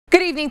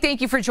Good evening. Thank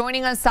you for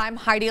joining us. I'm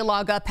Heidi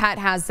Alaga. Pat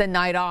has the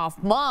night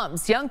off.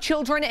 Moms, young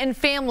children, and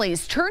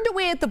families turned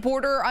away at the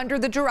border under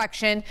the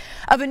direction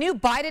of a new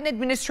Biden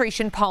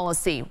administration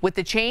policy. With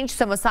the change,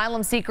 some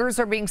asylum seekers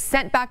are being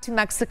sent back to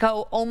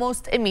Mexico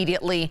almost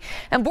immediately.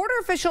 And border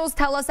officials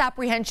tell us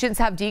apprehensions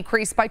have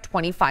decreased by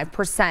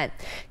 25%.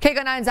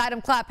 KGUN 9's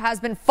Adam Clapp has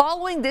been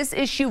following this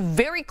issue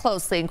very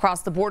closely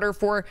across the border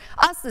for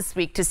us this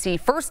week to see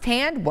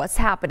firsthand what's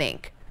happening.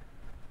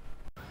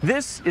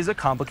 This is a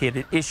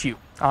complicated issue.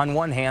 On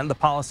one hand, the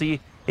policy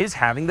is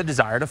having the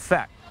desired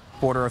effect.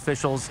 Border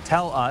officials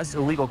tell us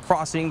illegal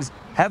crossings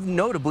have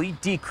notably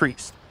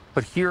decreased.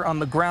 But here on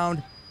the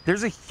ground,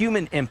 there's a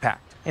human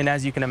impact. And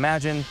as you can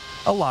imagine,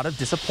 a lot of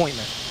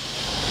disappointment.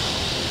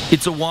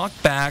 It's a walk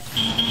back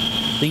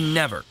they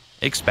never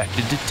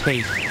expected to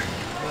take.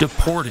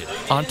 Deported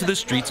onto the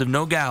streets of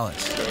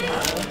Nogales.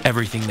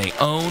 Everything they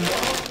own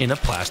in a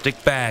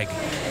plastic bag.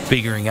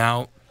 Figuring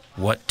out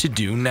what to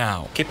do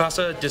now. ¿Qué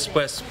pasa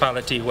después para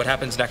ti? What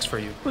happens next for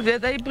you?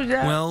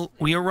 Well,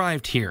 we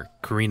arrived here.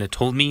 Karina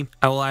told me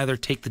I will either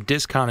take the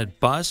discounted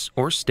bus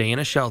or stay in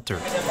a shelter.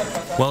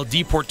 While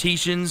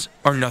deportations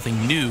are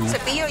nothing new,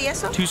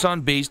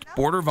 Tucson-based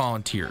border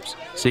volunteers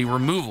say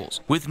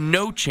removals with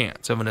no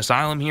chance of an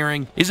asylum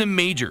hearing is a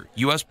major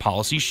U.S.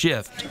 policy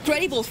shift.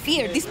 Credible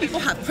fear. These people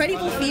have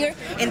credible fear,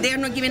 and they are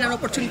not given an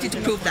opportunity to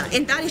prove that.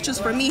 And that is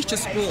just, for me, it's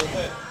just cruel.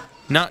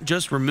 Not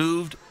just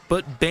removed,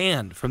 but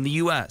banned from the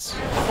U.S.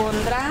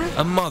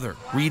 A mother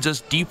reads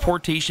us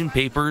deportation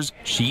papers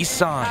she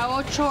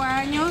signed,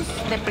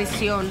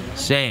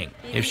 saying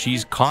if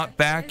she's caught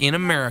back in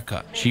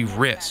America, she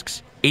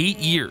risks 8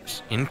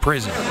 years in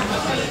prison.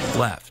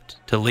 Left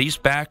to lace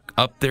back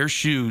up their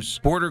shoes,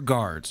 border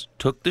guards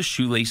took the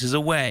shoelaces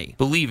away,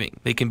 believing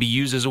they can be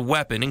used as a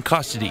weapon in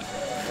custody,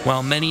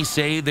 while many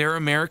say their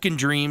American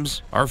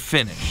dreams are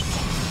finished.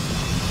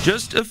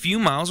 Just a few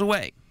miles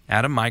away,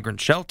 at a migrant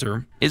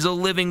shelter, is a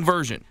living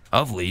version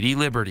of Lady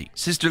Liberty.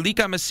 Sister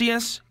Lica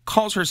Macias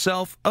calls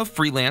herself a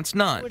freelance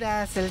nun,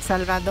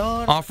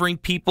 offering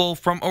people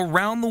from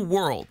around the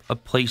world a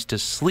place to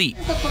sleep,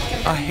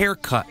 a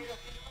haircut,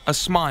 a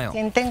smile.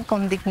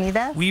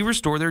 We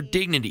restore their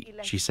dignity,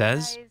 she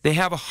says. They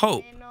have a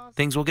hope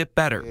things will get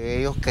better,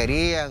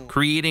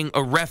 creating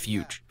a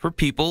refuge for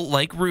people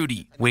like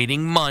Rudy,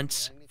 waiting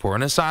months for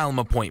an asylum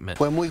appointment.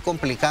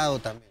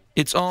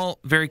 It's all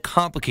very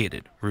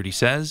complicated, Rudy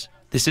says.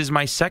 This is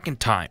my second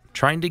time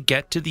trying to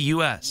get to the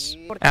U.S.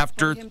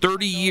 After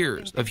 30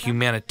 years of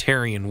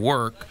humanitarian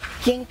work,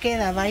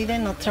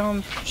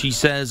 she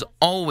says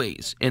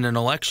always in an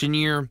election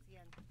year,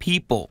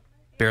 people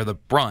bear the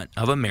brunt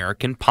of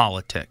American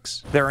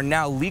politics. There are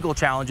now legal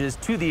challenges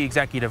to the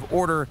executive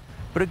order,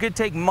 but it could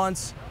take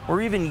months or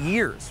even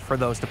years for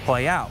those to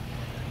play out.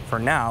 For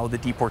now, the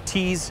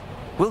deportees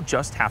will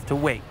just have to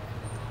wait.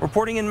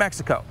 Reporting in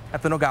Mexico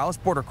at the Nogales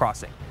border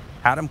crossing,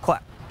 Adam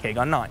Clapp,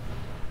 KGUN 9.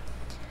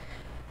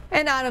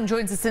 And Adam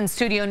joins us in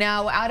studio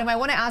now. Adam, I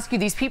want to ask you,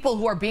 these people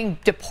who are being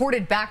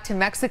deported back to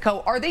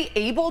Mexico, are they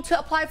able to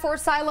apply for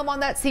asylum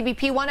on that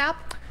CBP-1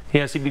 app?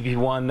 Yeah,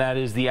 CBP-1, that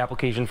is the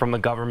application from the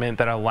government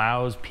that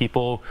allows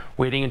people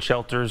waiting in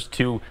shelters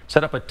to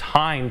set up a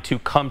time to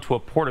come to a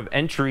port of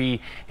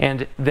entry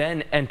and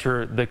then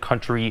enter the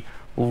country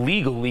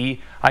legally.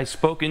 I've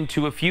spoken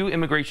to a few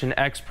immigration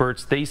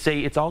experts. They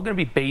say it's all going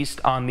to be based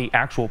on the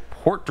actual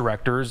port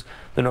directors.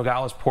 The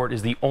Nogales port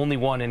is the only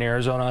one in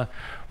Arizona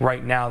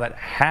right now that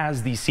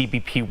has the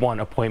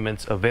CBP-1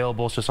 appointments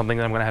available. So something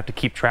that I'm going to have to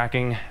keep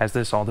tracking as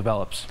this all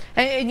develops.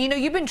 And you know,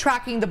 you've been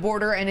tracking the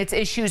border and its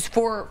issues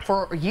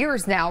for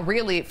years now.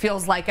 Really, it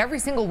feels like every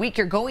single week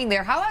you're going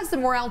there. How has the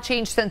morale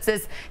changed since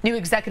this new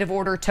executive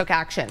order took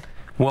action?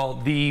 Well,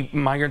 the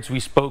migrants we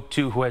spoke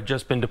to who had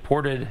just been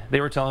deported, they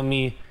were telling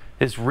me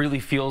this really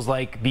feels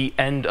like the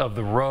end of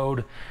the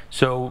road.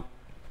 So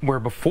where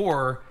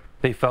before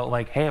they felt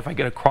like, hey, if I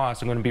get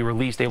across, I'm going to be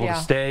released, able to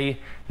stay.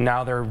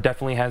 Now there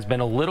definitely has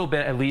been a little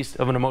bit, at least,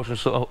 of an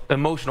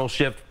emotional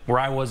shift where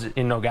I was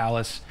in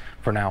Nogales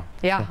for now.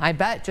 Yeah, I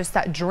bet. Just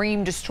that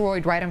dream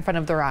destroyed right in front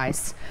of their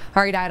eyes.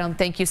 All right, Adam,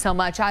 thank you so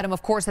much. Adam,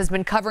 of course, has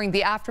been covering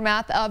the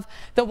aftermath of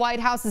the White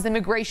House's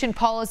immigration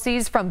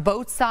policies from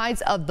both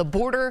sides of the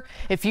border.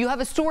 If you have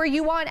a story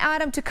you want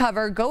Adam to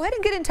cover, go ahead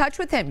and get in touch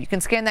with him. You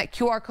can scan that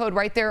QR code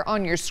right there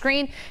on your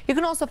screen. You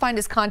can also find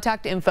his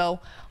contact info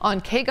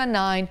on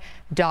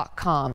KGUN9.com.